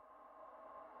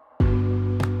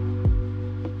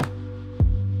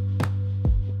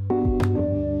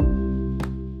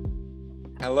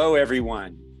Hello,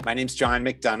 everyone. My name's John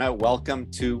McDonough. Welcome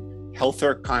to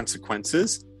Healthier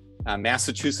Consequences, a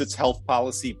Massachusetts health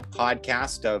policy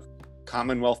podcast of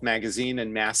CommonWealth Magazine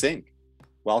and Mass Inc.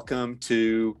 Welcome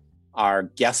to our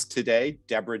guest today,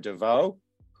 Deborah Devaux,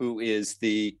 who is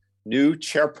the new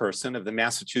chairperson of the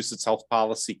Massachusetts Health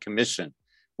Policy Commission.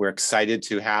 We're excited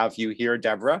to have you here,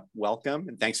 Deborah. Welcome,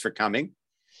 and thanks for coming.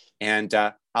 And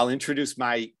I'll introduce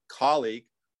my colleague,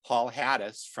 Paul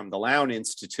Haddis from the Lown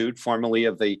Institute, formerly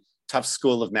of the Tufts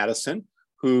School of Medicine,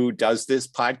 who does this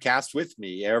podcast with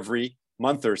me every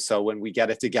month or so when we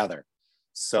get it together.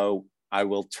 So I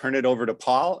will turn it over to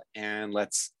Paul and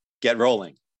let's get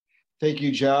rolling. Thank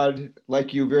you, John.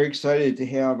 Like you, very excited to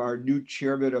have our new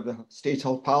chairman of the State's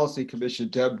Health Policy Commission,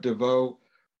 Deb Devaux,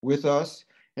 with us.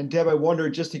 And Deb, I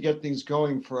wonder, just to get things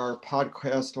going for our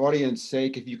podcast audience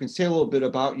sake, if you can say a little bit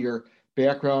about your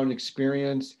background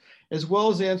experience, as well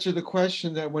as answer the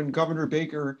question that when Governor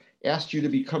Baker asked you to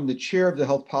become the chair of the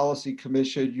Health Policy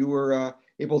Commission, you were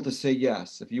able to say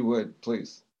yes, if you would,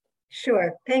 please.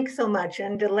 Sure. Thanks so much.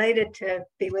 I'm delighted to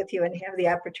be with you and have the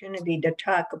opportunity to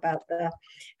talk about the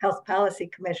Health Policy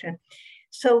Commission.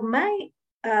 So my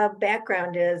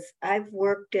background is I've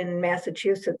worked in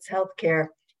Massachusetts healthcare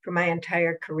for my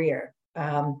entire career,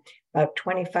 about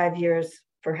 25 years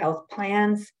for health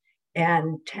plans,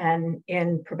 and 10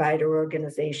 in provider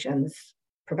organizations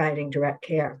providing direct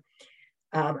care.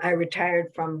 I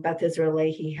retired from Beth Israel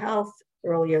Lahey Health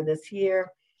earlier this year,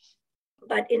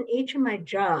 but in each of my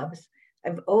jobs,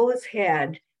 I've always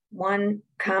had one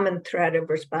common thread of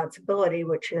responsibility,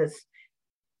 which is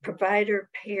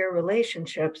provider-payer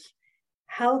relationships,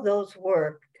 how those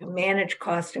work to manage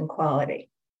cost and quality.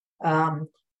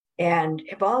 And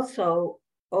have also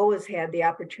always had the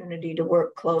opportunity to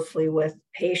work closely with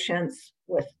patients,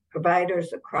 with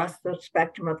providers across the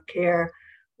spectrum of care,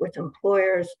 with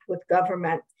employers, with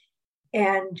government,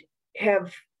 and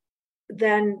have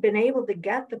then been able to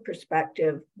get the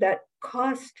perspective that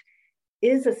cost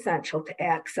is essential to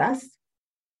access.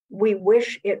 We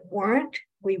wish it weren't.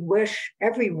 We wish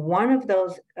every one of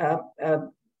those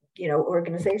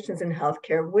organizations in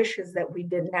healthcare wishes that we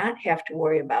did not have to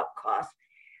worry about cost,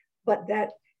 but that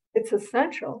it's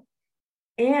essential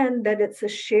and that it's a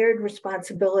shared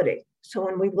responsibility. So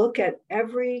when we look at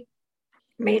every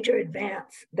major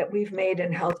advance that we've made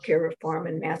in healthcare reform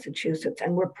in Massachusetts,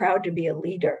 and we're proud to be a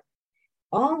leader,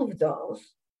 all of those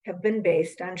have been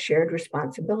based on shared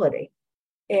responsibility.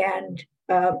 And,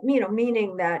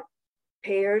 meaning that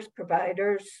payers,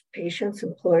 providers, patients,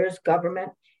 employers,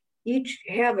 government, each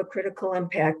have a critical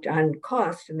impact on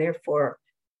cost and therefore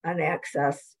on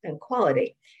access and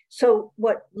quality. So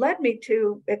what led me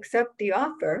to accept the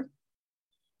offer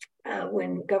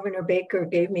when Governor Baker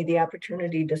gave me the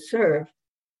opportunity to serve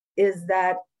is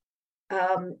that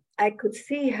I could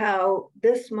see how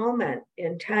this moment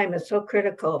in time is so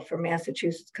critical for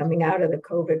Massachusetts coming out of the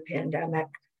COVID pandemic,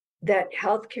 that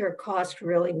healthcare cost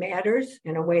really matters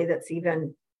in a way that's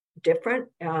even different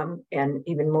and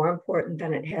even more important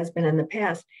than it has been in the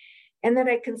past. And that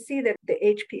I can see that the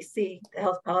HPC, the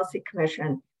Health Policy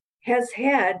Commission, has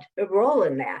had a role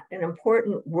in that, an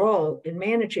important role in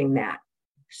managing that.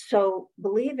 So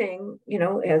believing,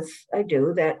 as I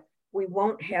do, that we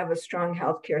won't have a strong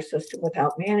healthcare system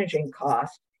without managing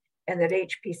costs, and that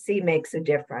HPC makes a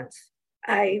difference.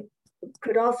 I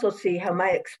could also see how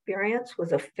my experience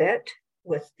was a fit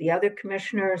with the other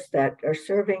commissioners that are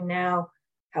serving now,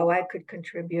 how I could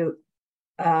contribute.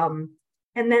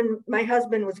 And then my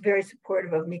husband was very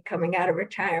supportive of me coming out of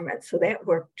retirement, so that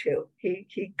worked too.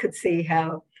 He could see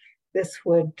how this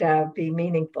would be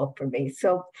meaningful for me.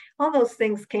 So all those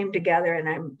things came together, and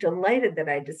I'm delighted that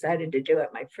I decided to do it.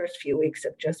 My first few weeks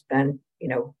have just been,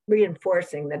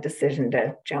 reinforcing the decision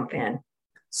to jump in.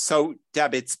 So,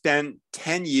 Deb, it's been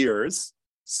 10 years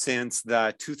since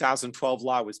the 2012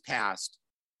 law was passed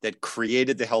that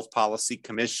created the Health Policy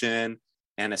Commission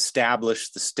and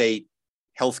established the state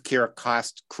healthcare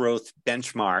cost growth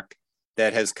benchmark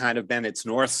that has kind of been its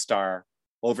North Star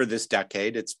over this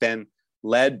decade. It's been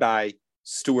led by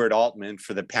Stuart Altman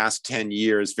for the past 10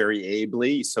 years very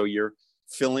ably. So you're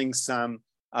filling some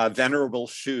venerable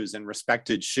shoes and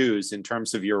respected shoes in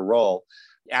terms of your role.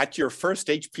 At your first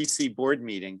HPC board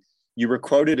meeting, you were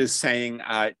quoted as saying,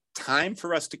 time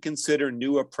for us to consider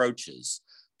new approaches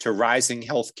to rising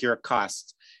healthcare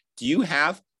costs. Do you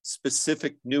have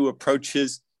specific new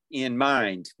approaches in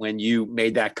mind when you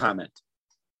made that comment?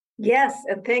 Yes,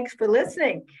 and thanks for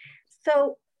listening.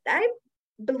 So I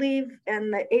believe,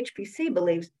 and the HPC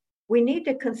believes, we need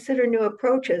to consider new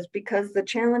approaches because the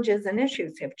challenges and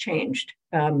issues have changed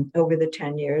over the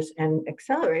 10 years and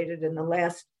accelerated in the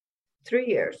last 3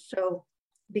 years. So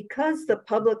because the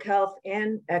public health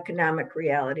and economic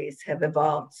realities have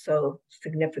evolved so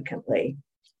significantly,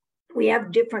 we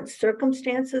have different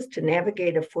circumstances to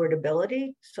navigate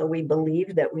affordability. So we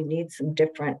believe that we need some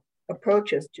different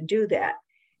approaches to do that.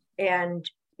 And,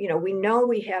 we know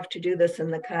we have to do this in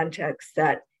the context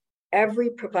that every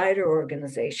provider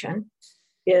organization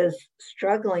is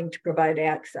struggling to provide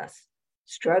access,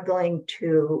 struggling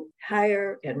to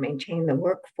hire and maintain the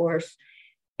workforce.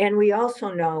 And we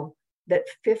also know that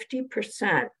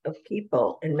 50% of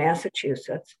people in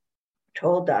Massachusetts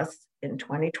told us in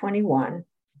 2021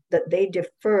 that they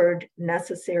deferred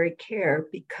necessary care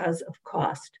because of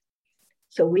cost.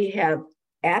 So we have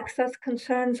access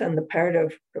concerns on the part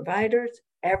of providers,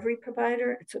 every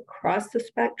provider, it's across the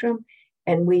spectrum,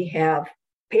 and we have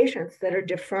patients that are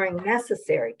deferring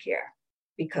necessary care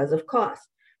because of cost.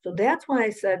 So that's why I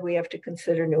said we have to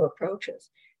consider new approaches.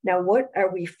 Now, what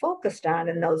are we focused on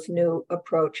in those new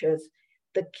approaches?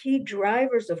 The key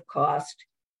drivers of cost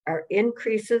are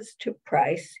increases to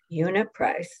price, unit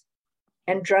price,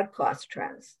 and drug cost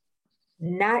trends,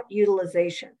 not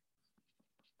utilization.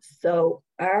 So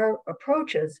our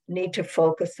approaches need to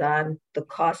focus on the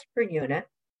cost per unit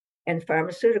and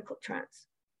pharmaceutical trends.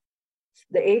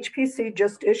 The HPC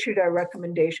just issued our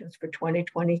recommendations for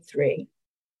 2023.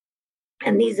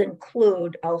 And these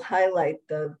include, I'll highlight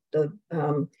the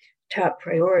top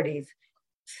priorities: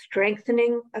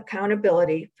 strengthening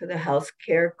accountability for the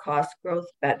healthcare cost growth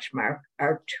benchmark,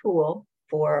 our tool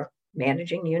for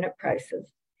managing unit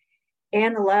prices,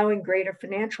 and allowing greater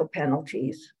financial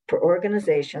penalties for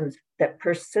organizations that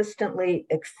persistently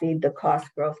exceed the cost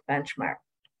growth benchmark.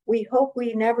 We hope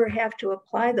we never have to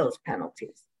apply those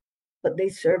penalties, but they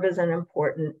serve as an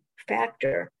important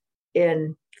factor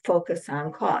in focus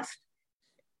on cost.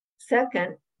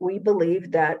 Second, we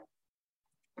believe that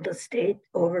the state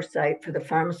oversight for the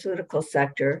pharmaceutical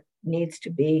sector needs to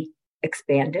be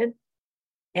expanded.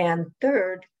 And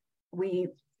third, we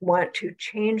want to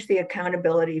change the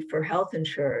accountability for health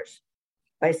insurers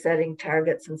by setting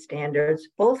targets and standards,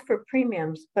 both for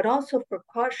premiums, but also for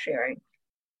cost sharing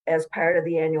as part of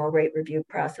the annual rate review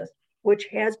process, which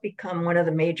has become one of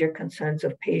the major concerns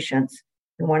of patients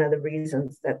and one of the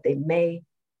reasons that they may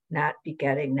not be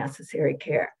getting necessary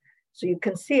care. So you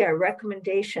can see our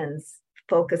recommendations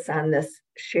focus on this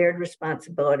shared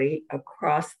responsibility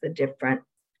across the different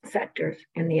sectors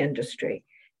in the industry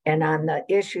and on the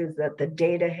issues that the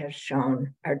data has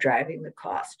shown are driving the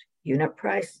cost, unit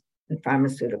price, and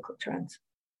pharmaceutical trends.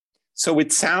 So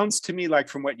it sounds to me like,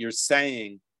 from what you're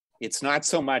saying, it's not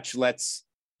so much let's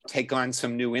take on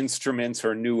some new instruments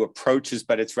or new approaches,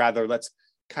 but it's rather let's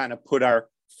kind of put our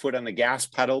foot on the gas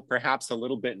pedal perhaps a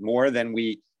little bit more than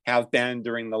we have been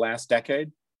during the last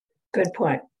decade? Good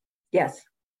point. Yes.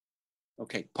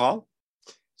 Okay, Paul?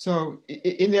 So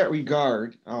in that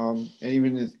regard, and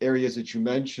even in the areas that you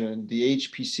mentioned, the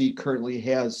HPC currently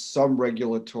has some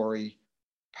regulatory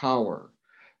power.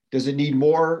 Does it need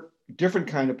more different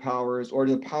kind of powers, or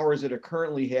the powers that it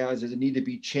currently has, does it need to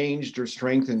be changed or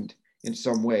strengthened in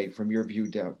some way from your view,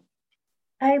 Deb?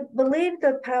 I believe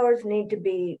the powers need to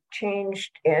be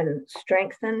changed and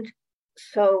strengthened.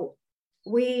 So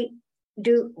we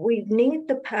need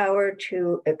the power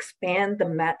to expand the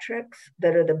metrics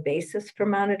that are the basis for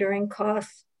monitoring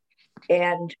costs.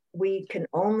 And we can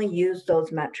only use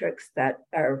those metrics that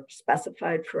are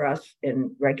specified for us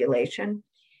in regulation.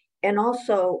 And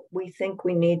also, we think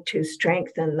we need to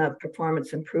strengthen the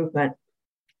performance improvement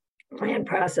plan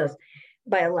process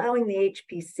by allowing the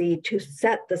HPC to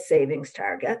set the savings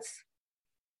targets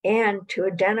and to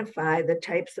identify the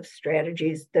types of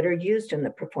strategies that are used in the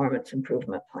performance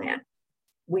improvement plan.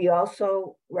 We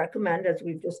also recommend, as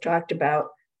we've just talked about,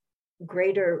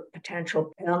 greater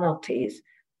potential penalties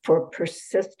for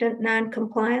persistent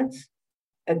noncompliance,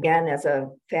 again, as a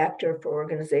factor for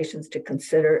organizations to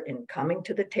consider in coming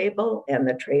to the table and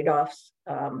the trade-offs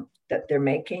that they're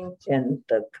making and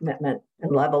the commitment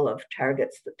and level of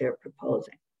targets that they're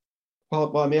proposing.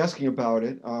 Well, I'm asking about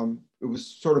it. It was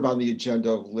sort of on the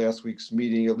agenda of last week's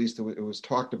meeting, at least it was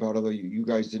talked about, although you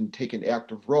guys didn't take an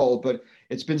active role, but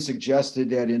it's been suggested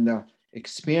that in the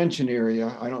expansion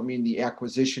area, I don't mean the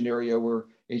acquisition area where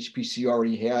HPC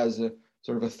already has a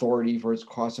sort of authority for its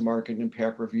cost and market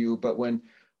impact review, but when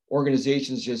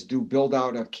organizations just do build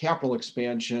out of capital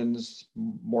expansions,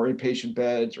 more inpatient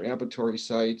beds or ambulatory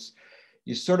sites,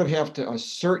 you sort of have to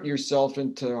assert yourself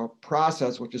into a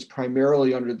process which is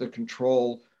primarily under the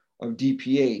control of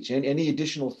DPH. And any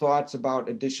additional thoughts about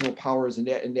additional powers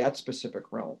in that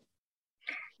specific realm?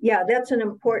 Yeah, that's an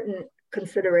important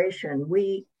consideration.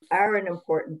 We are an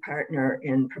important partner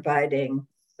in providing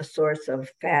a source of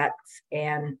facts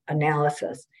and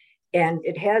analysis. And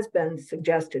it has been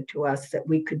suggested to us that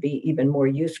we could be even more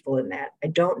useful in that. I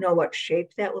don't know what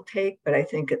shape that will take, but I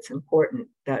think it's important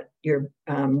that you're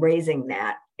raising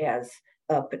that as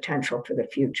a potential for the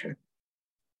future.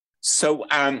 So,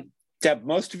 Deb,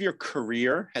 most of your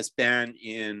career has been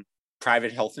in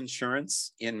private health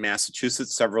insurance in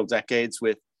Massachusetts, several decades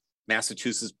with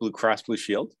Massachusetts Blue Cross Blue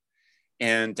Shield,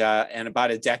 and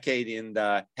about a decade in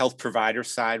the health provider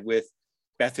side with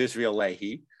Beth Israel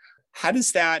Lahey. How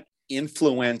does that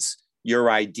influence your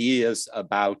ideas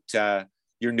about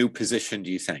your new position,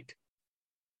 do you think?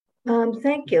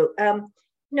 Thank you.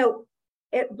 No,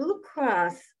 at Blue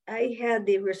Cross, I had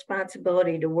the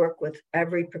responsibility to work with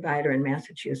every provider in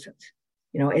Massachusetts.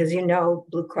 As you know,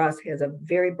 Blue Cross has a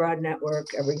very broad network.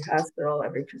 Every hospital,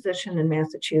 every physician in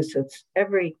Massachusetts,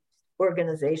 every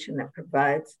organization that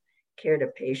provides care to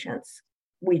patients,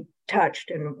 we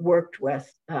touched and worked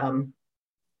with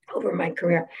over my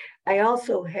career. I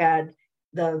also had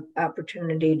the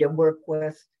opportunity to work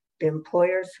with the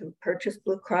employers who purchased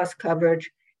Blue Cross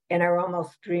coverage and our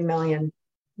almost 3 million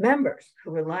members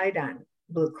who relied on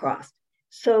Blue Cross.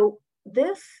 So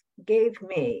this gave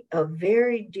me a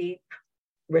very deep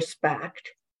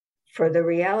respect for the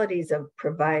realities of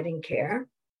providing care,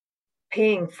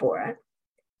 paying for it.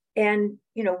 And,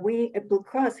 we at Blue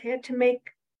Cross had to make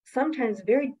sometimes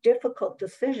very difficult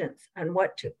decisions on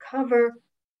what to cover,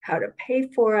 how to pay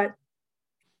for it,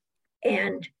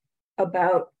 and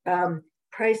about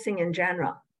pricing in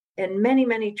general, and many,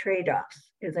 many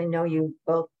trade-offs, as I know you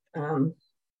both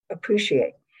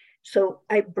appreciate. So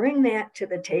I bring that to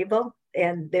the table,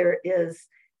 and there is,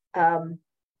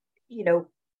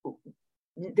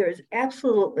 there's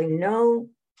absolutely no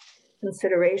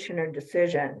consideration or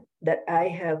decision that I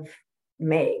have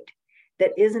made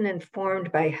that isn't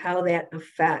informed by how that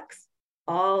affects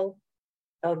all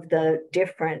of the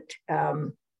different,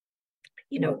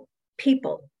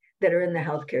 people that are in the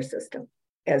healthcare system,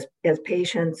 as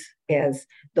patients, as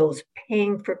those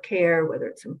paying for care, whether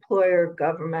it's employer,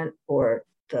 government, or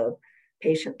the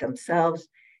patient themselves,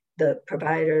 the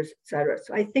providers, et cetera.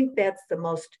 So I think that's the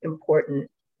most important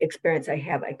experience I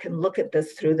have. I can look at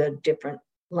this through the different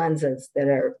lenses that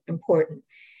are important.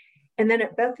 And then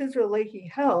at Beth Israel Lahey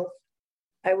Health,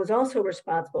 I was also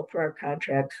responsible for our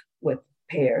contracts with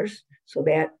payers, so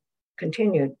that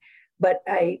continued. But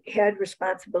I had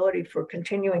responsibility for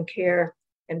continuing care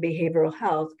and behavioral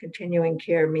health. Continuing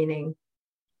care meaning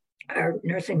our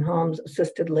nursing homes,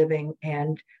 assisted living,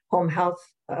 and home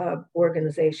health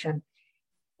organization.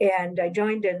 And I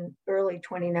joined in early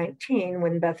 2019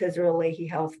 when Beth Israel Lahey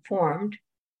Health formed.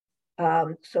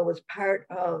 So was part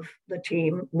of the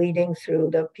team leading through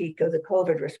the peak of the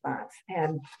COVID response.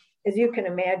 And as you can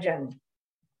imagine,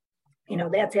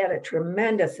 that's had a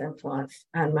tremendous influence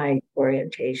on my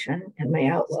orientation and my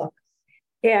outlook.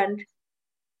 And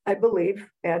I believe,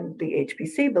 and the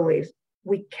HPC believes,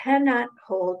 we cannot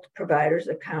hold providers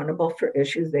accountable for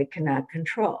issues they cannot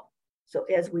control. So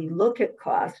as we look at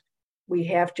cost, we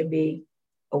have to be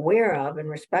aware of and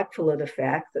respectful of the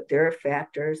fact that there are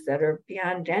factors that are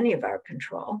beyond any of our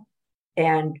control.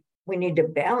 And we need to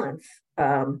balance,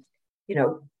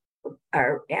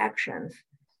 our actions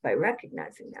by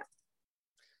recognizing that.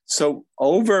 So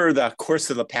over the course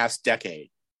of the past decade,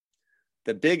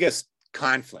 the biggest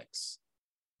conflicts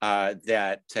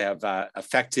that have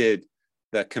affected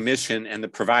the commission and the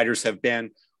providers have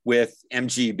been with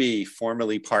MGB,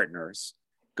 formerly Partners,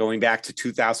 going back to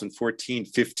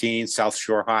 2014-15, South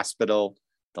Shore Hospital,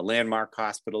 the landmark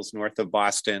hospitals north of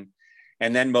Boston.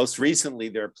 And then most recently,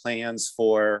 there are plans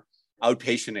for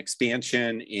outpatient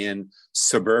expansion in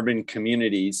suburban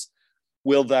communities.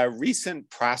 Will the recent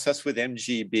process with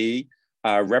MGB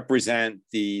represent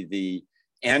the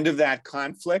end of that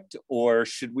conflict, or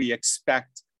should we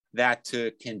expect that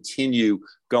to continue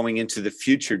going into the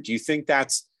future? Do you think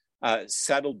that's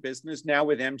settled business now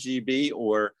with MGB,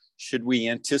 or should we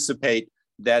anticipate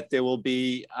that there will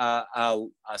be a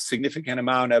significant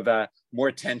amount of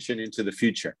more tension into the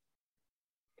future?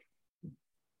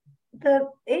 The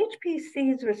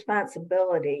HPC's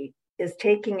responsibility is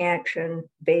taking action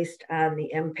based on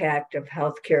the impact of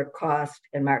healthcare cost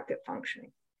and market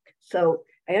functioning. So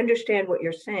I understand what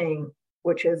you're saying,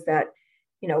 which is that,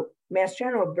 Mass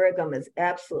General Brigham is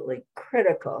absolutely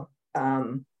critical,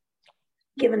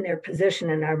 given their position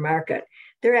in our market.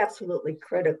 They're absolutely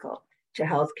critical to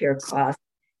healthcare costs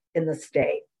in the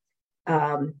state.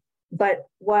 But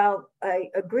while I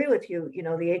agree with you,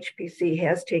 the HPC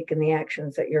has taken the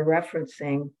actions that you're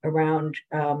referencing around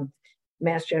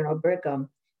Mass General Brigham,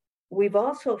 we've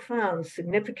also found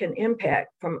significant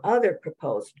impact from other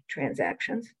proposed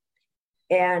transactions.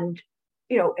 And,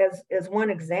 as one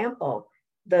example,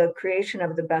 the creation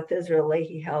of the Beth Israel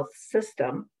Lahey Health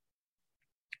System.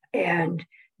 And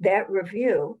that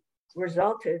review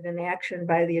resulted in action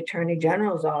by the Attorney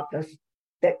General's office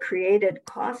that created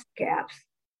cost caps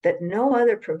that no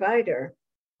other provider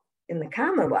in the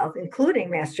Commonwealth, including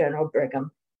Mass General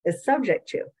Brigham, is subject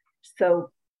to. So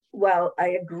while I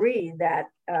agree that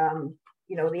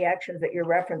the actions that you're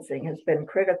referencing has been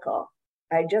critical,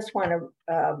 I just want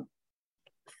to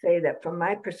say that from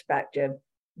my perspective,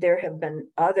 there have been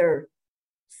other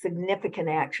significant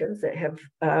actions that have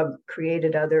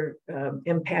created other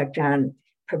impact on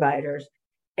providers.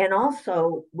 And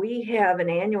also, we have an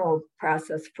annual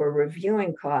process for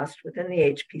reviewing costs within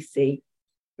the HPC,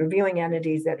 reviewing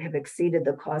entities that have exceeded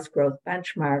the cost growth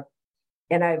benchmark.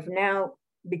 And I've now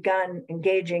begun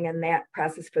engaging in that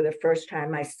process for the first time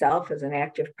myself as an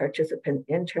active participant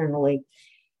internally.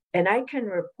 And I can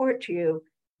report to you,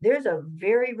 there's a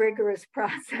very rigorous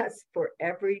process for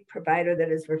every provider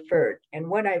that is referred. And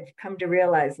what I've come to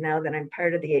realize now that I'm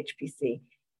part of the HPC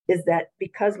is that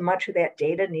because much of that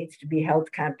data needs to be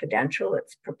held confidential,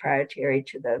 it's proprietary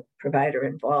to the provider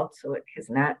involved, so it has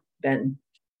not been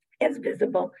as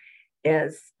visible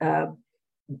as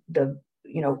the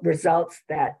results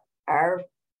that are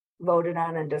voted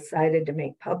on and decided to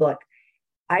make public.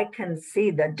 I can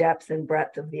see the depth and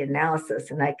breadth of the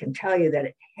analysis, and I can tell you that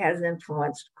it has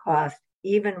influenced cost,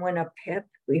 even when a PIP,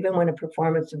 even when a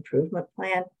performance improvement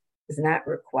plan is not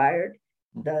required.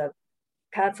 The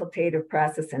consultative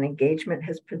process and engagement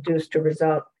has produced a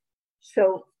result.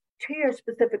 So to your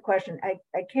specific question,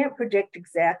 I can't predict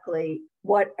exactly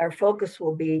what our focus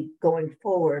will be going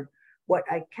forward. What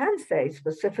I can say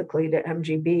specifically to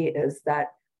MGB is that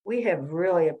we have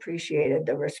really appreciated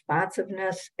the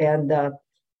responsiveness and the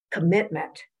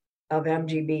commitment of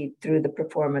MGB through the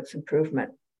performance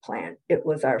improvement plan. It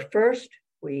was our first.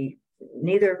 I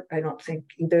don't think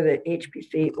either the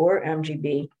HPC or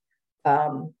MGB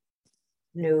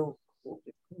knew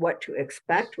what to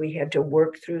expect. We had to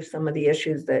work through some of the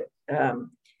issues that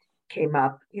came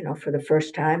up, for the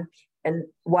first time. And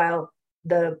while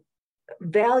the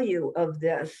value of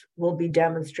this will be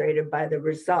demonstrated by the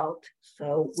result,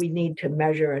 so we need to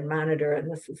measure and monitor,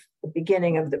 and this is the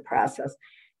beginning of the process.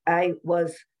 I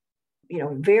was,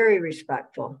 very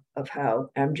respectful of how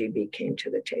MGB came to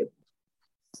the table.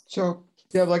 So,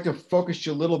 yeah, I'd like to focus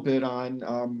you a little bit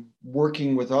on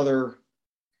working with other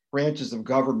branches of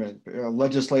government,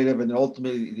 legislative and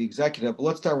ultimately the executive. But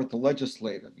let's start with the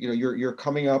legislative. You're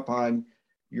coming up on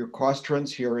your cost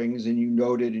trends hearings, and you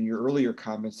noted in your earlier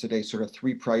comments today sort of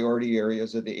 3 priority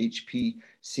areas that the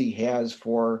HPC has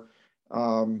for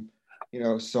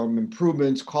some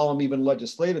improvements, call them even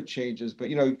legislative changes.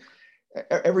 But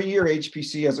every year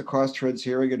HPC has a cost trends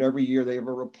hearing, and every year they have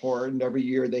a report, and every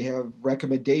year they have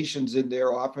recommendations in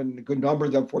there, often a good number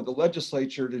of them for the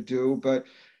legislature to do, but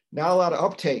not a lot of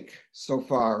uptake so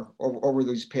far over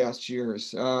these past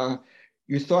years.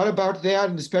 You thought about that,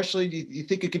 and especially, do you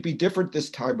think it could be different this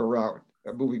time around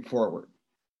moving forward?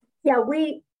 Yeah,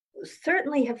 we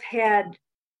certainly have had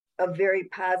a very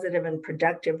positive and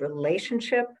productive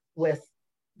relationship with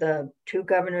the 2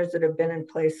 governors that have been in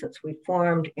place since we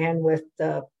formed, and with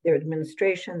their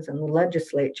administrations and the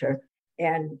legislature.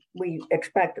 And we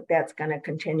expect that that's going to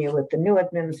continue with the new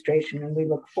administration, and we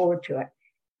look forward to it.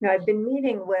 Now, I've been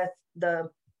meeting with the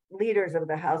leaders of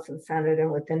the House and Senate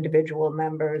and with individual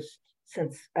members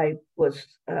since I was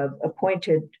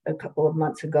appointed a couple of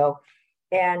months ago.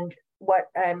 And what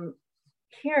I'm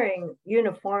hearing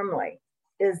uniformly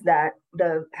is that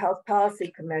the Health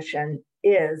Policy Commission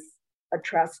is a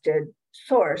trusted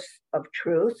source of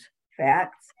truth,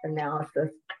 facts,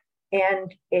 analysis,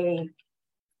 and a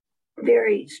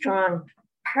very strong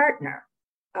partner.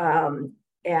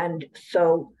 And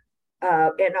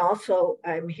also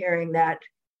I'm hearing that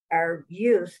our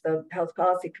use, the Health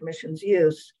Policy Commission's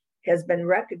use, has been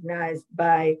recognized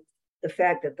by the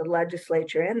fact that the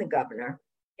legislature and the governor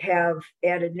have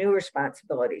added new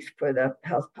responsibilities for the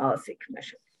Health Policy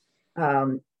Commission.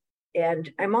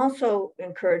 And I'm also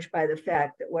encouraged by the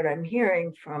fact that what I'm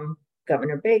hearing from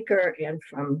Governor Baker and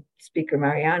from Speaker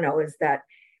Mariano is that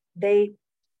they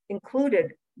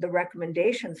included the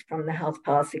recommendations from the Health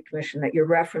Policy Commission that you're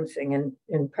referencing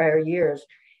in prior years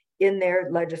in their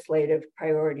legislative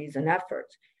priorities and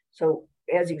efforts. So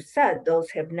as you said, those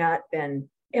have not been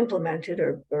implemented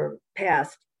or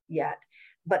passed yet,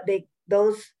 but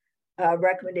those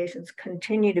recommendations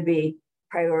continue to be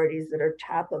priorities that are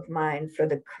top of mind for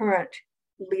the current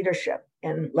leadership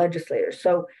and legislators.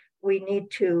 So we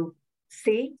need to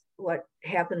see what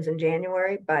happens in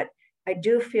January, but I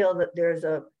do feel that there's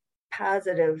a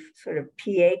positive sort of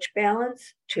pH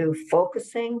balance to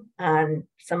focusing on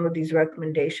some of these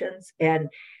recommendations. And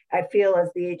I feel as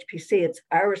the HPC, it's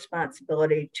our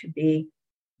responsibility to be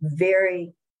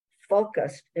very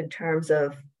focused in terms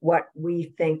of what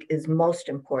we think is most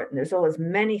important. There's always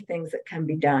many things that can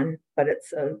be done, but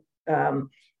it's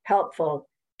helpful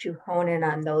to hone in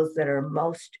on those that are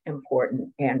most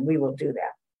important, and we will do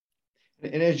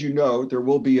that. And as you know, there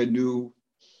will be a new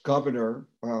governor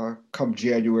come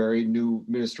January, new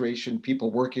administration,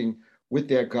 people working with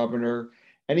that governor.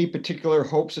 Any particular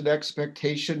hopes and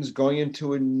expectations going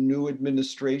into a new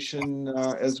administration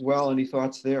as well? Any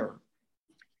thoughts there?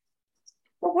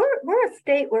 Well, we're a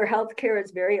state where healthcare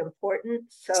is very important.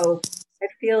 So I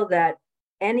feel that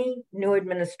any new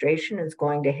administration is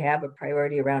going to have a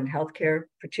priority around healthcare,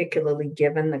 particularly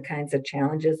given the kinds of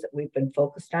challenges that we've been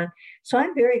focused on. So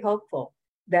I'm very hopeful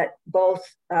that both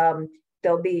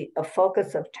there'll be a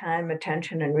focus of time,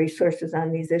 attention, and resources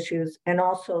on these issues, and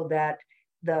also that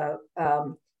the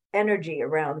energy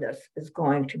around this is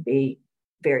going to be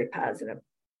very positive.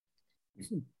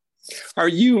 Are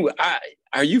you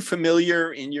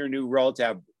familiar in your new role,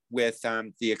 Deb, with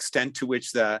the extent to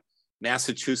which the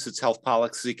Massachusetts Health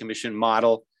Policy Commission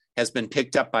model has been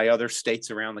picked up by other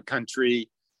states around the country,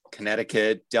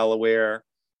 Connecticut, Delaware,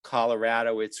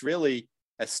 Colorado? It's really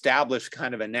established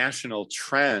kind of a national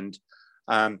trend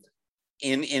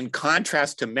in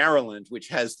contrast to Maryland, which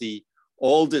has the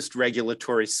oldest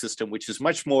regulatory system, which is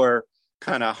much more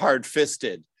kind of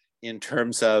hard-fisted in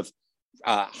terms of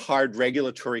hard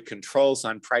regulatory controls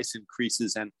on price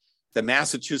increases. And the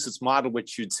Massachusetts model,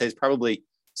 which you'd say is probably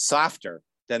softer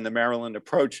than the Maryland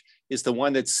approach, is the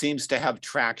one that seems to have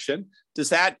traction. Does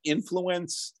that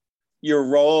influence your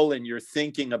role and your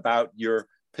thinking about your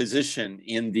position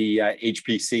in the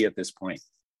HPC at this point?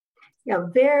 Yeah,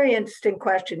 very interesting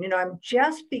question. You know, I'm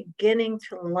just beginning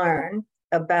to learn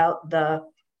about the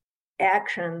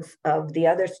actions of the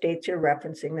other states you're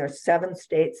referencing. There are 7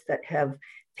 states that have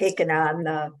taken on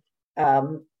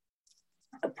the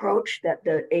approach that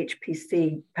the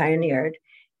HPC pioneered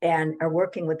and are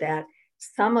working with that.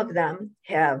 Some of them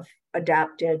have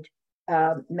adopted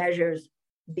measures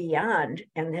beyond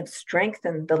and have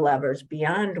strengthened the levers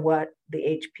beyond what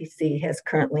the HPC has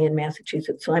currently in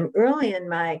Massachusetts. So I'm early in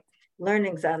my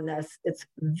learnings on this. It's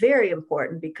very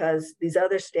important because these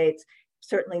other states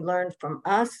certainly learned from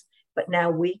us, but now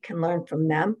we can learn from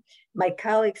them. My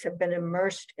colleagues have been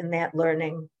immersed in that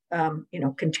learning,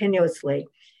 continuously.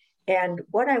 And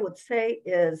what I would say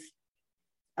is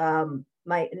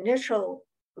my initial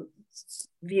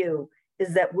view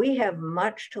is that we have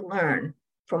much to learn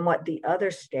from what the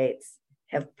other states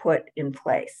have put in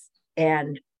place.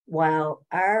 And while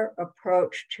our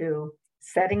approach to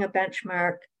setting a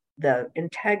benchmark, the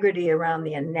integrity around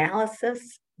the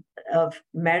analysis of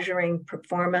measuring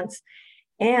performance,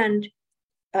 and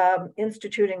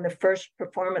instituting the first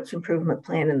performance improvement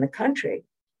plan in the country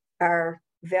are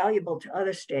valuable to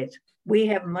other states, we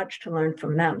have much to learn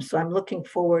from them. So I'm looking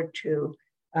forward to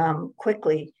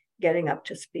quickly getting up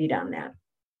to speed on that.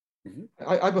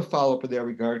 I have a follow-up in that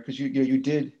regard, because you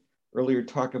did earlier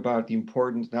talk about the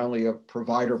importance not only of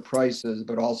provider prices,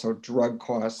 but also drug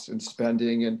costs and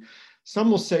spending. And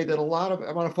some will say that I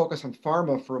want to focus on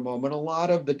pharma for a moment, a lot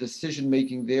of the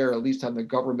decision-making there, at least on the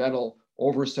governmental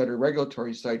oversight or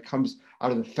regulatory side, comes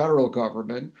out of the federal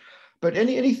government. But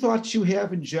any thoughts you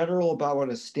have in general about what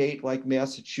a state like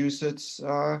Massachusetts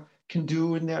can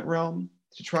do in that realm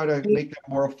to try to make that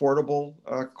more affordable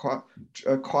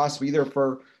costs, either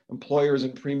for employers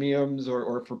and premiums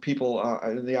or for people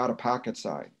in the out-of-pocket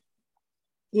side?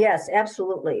 Yes,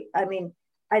 absolutely. I mean,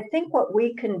 I think what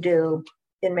we can do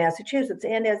in Massachusetts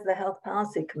and as the Health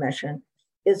Policy Commission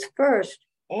is first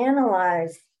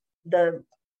analyze the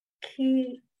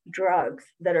key drugs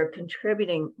that are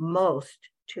contributing most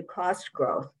to cost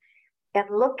growth and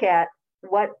look at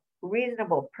what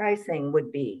reasonable pricing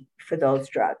would be for those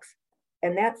drugs.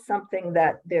 And that's something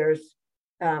that there's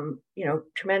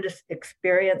tremendous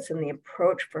experience in the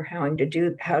approach for how to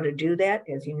do that,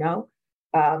 as you know.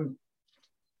 And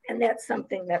that's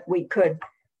something that we could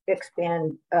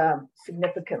expand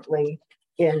significantly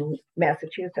in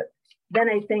Massachusetts. Then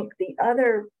I think the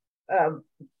other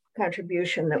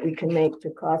contribution that we can make to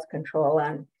cost control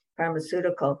on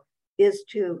pharmaceutical is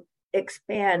to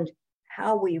expand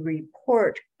how we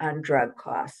report on drug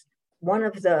costs. One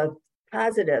of the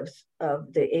positives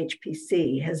of the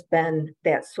HPC has been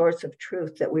that source of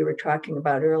truth that we were talking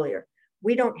about earlier.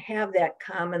 We don't have that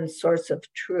common source of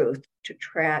truth to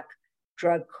track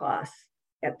drug costs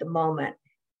at the moment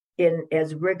in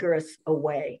as rigorous a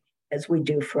way. as we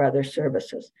do for other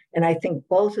services. And I think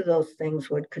both of those things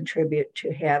would contribute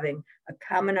to having a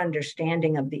common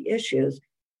understanding of the issues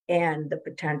and the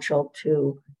potential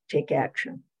to take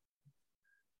action.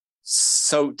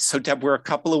 So Deb, we're a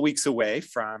couple of weeks away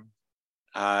from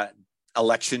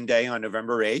Election Day on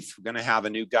November 8th. We're going to have a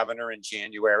new governor in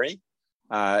January.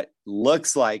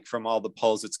 Looks like from all the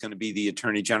polls, it's going to be the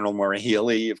Attorney General, Maura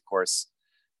Healey. Of course,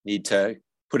 need to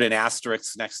put an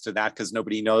asterisk next to that because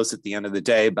nobody knows at the end of the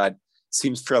day, but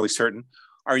seems fairly certain.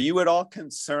 Are you at all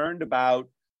concerned about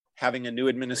having a new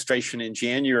administration in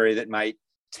January that might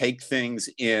take things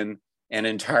in an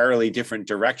entirely different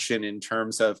direction in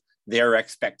terms of their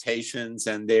expectations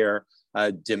and their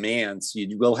demands?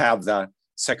 You will have the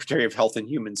Secretary of Health and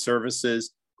Human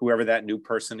Services, whoever that new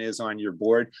person is on your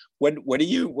board. What are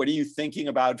you thinking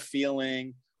about,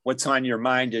 feeling? What's on your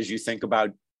mind as you think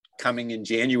about coming in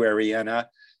January and a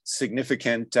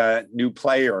significant new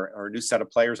player or new set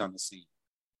of players on the scene?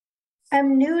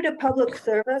 I'm new to public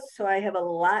service, so I have a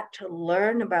lot to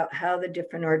learn about how the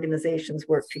different organizations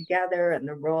work together and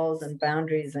the roles and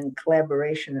boundaries and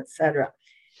collaboration, et cetera.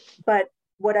 But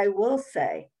what I will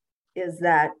say is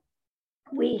that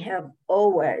we have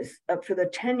always, for the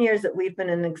 10 years that we've been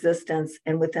in existence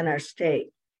and within our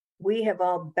state, we have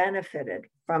all benefited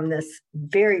from this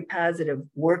very positive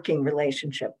working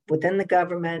relationship within the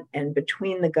government and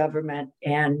between the government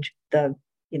and the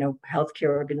healthcare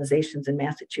organizations in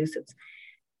Massachusetts.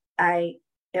 I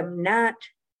am not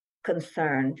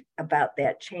concerned about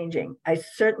that changing. I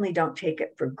certainly don't take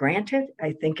it for granted.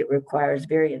 I think it requires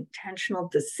very intentional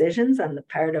decisions on the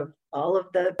part of all of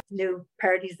the new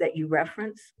parties that you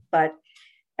reference, but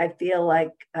I feel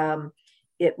like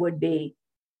it would be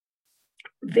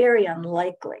very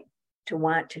unlikely to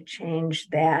want to change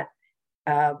that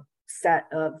set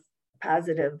of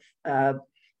positive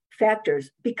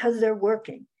factors because they're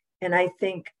working. And I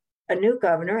think a new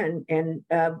governor, and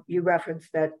you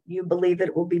referenced that you believe that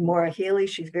it will be Maura Healey.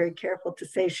 She's very careful to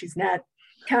say she's not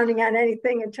counting on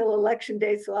anything until Election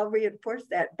Day, so I'll reinforce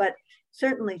that. But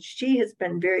certainly she has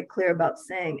been very clear about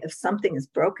saying if something is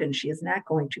broken, she is not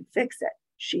going to fix it.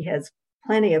 She has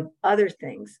plenty of other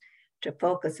things to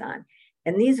focus on.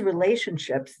 And these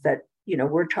relationships that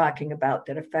we're talking about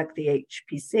that affect the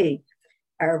HPC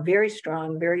are very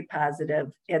strong, very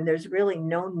positive, and there's really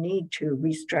no need to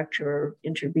restructure or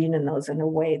intervene in those in a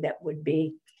way that would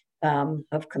be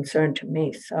of concern to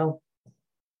me. So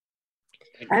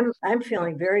I'm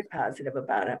feeling very positive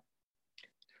about it.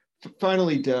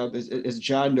 Finally, Deb, as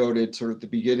John noted, sort of at the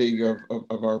beginning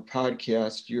of our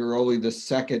podcast, you're only the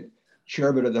second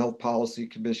chairman of the Health Policy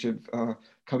Commission,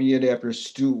 coming in after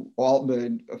Stu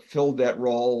Altman filled that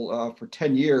role for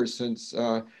 10 years since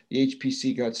the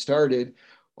HPC got started.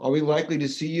 Are we likely to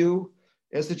see you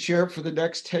as the chair for the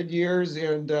next 10 years?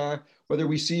 And whether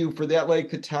we see you for that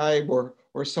length of time or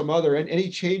some other, and any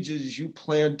changes you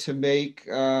plan to make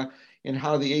in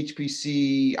how the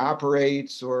HPC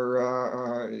operates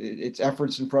or its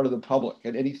efforts in front of the public,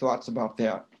 and any thoughts about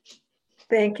that?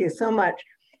 Thank you so much.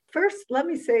 First, let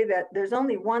me say that there's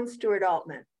only one Stuart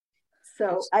Altman.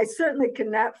 So I certainly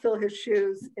cannot fill his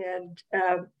shoes, and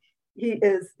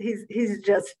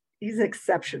he's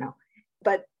exceptional.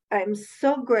 But I'm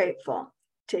so grateful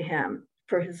to him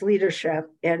for his leadership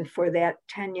and for that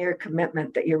 10-year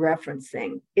commitment that you're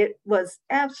referencing. It was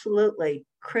absolutely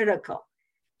critical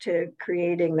to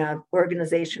creating the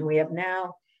organization we have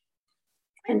now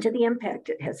and to the impact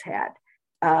it has had.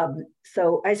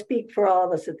 So I speak for all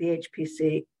of us at the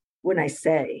HPC when I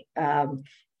say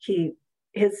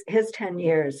his 10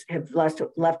 years have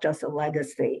left us a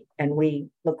legacy, and we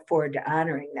look forward to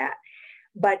honoring that.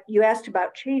 But you asked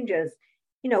about changes.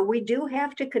 We do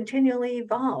have to continually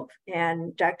evolve,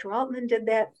 and Dr. Altman did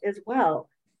that as well,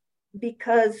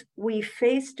 because we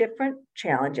face different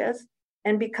challenges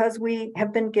and because we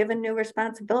have been given new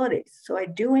responsibilities. So I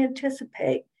do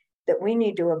anticipate that we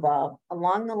need to evolve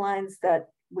along the lines that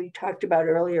we talked about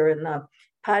earlier in the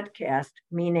podcast,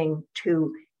 meaning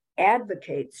to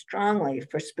advocate strongly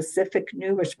for specific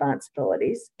new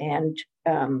responsibilities and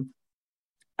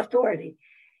authority,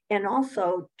 and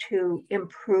also to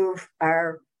improve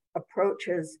our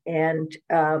approaches and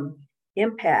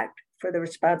impact for the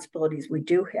responsibilities we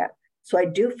do have. So I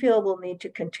do feel we'll need to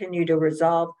continue to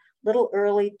resolve. A little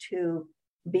early to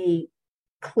be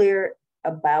clear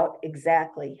about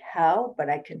exactly how, but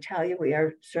I can tell you we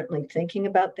are certainly thinking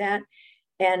about that.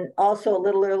 And also a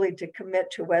little early to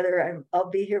commit to whether I'll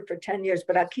be here for 10 years,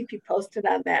 but I'll keep you posted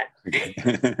on that.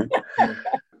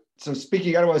 So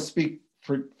I don't want to speak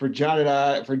for John and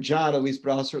I, for John at least,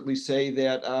 but I'll certainly say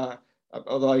that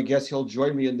although I guess he'll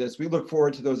join me in this. We look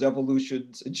forward to those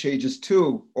evolutions and changes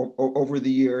too over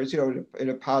the years, in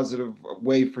a positive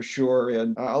way for sure.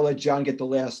 And I'll let John get the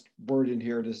last word in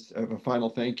here to have a final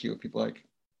thank you, if you'd like.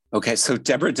 Okay, so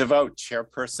Deborah Devaux,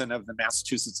 chairperson of the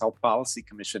Massachusetts Health Policy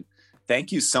Commission,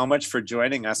 thank you so much for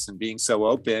joining us and being so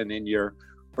open in your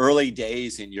early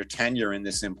days in your tenure in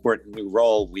this important new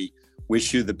role. We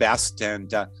wish you the best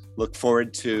and look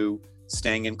forward to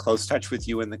staying in close touch with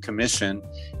you in the commission.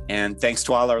 And thanks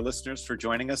to all our listeners for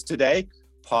joining us today.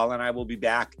 Paul and I will be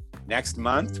back next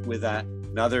month with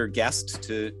another guest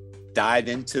to dive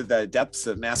into the depths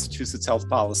of Massachusetts health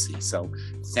policy. So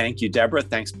thank you, Deborah.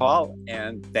 Thanks, Paul.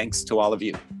 And thanks to all of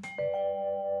you.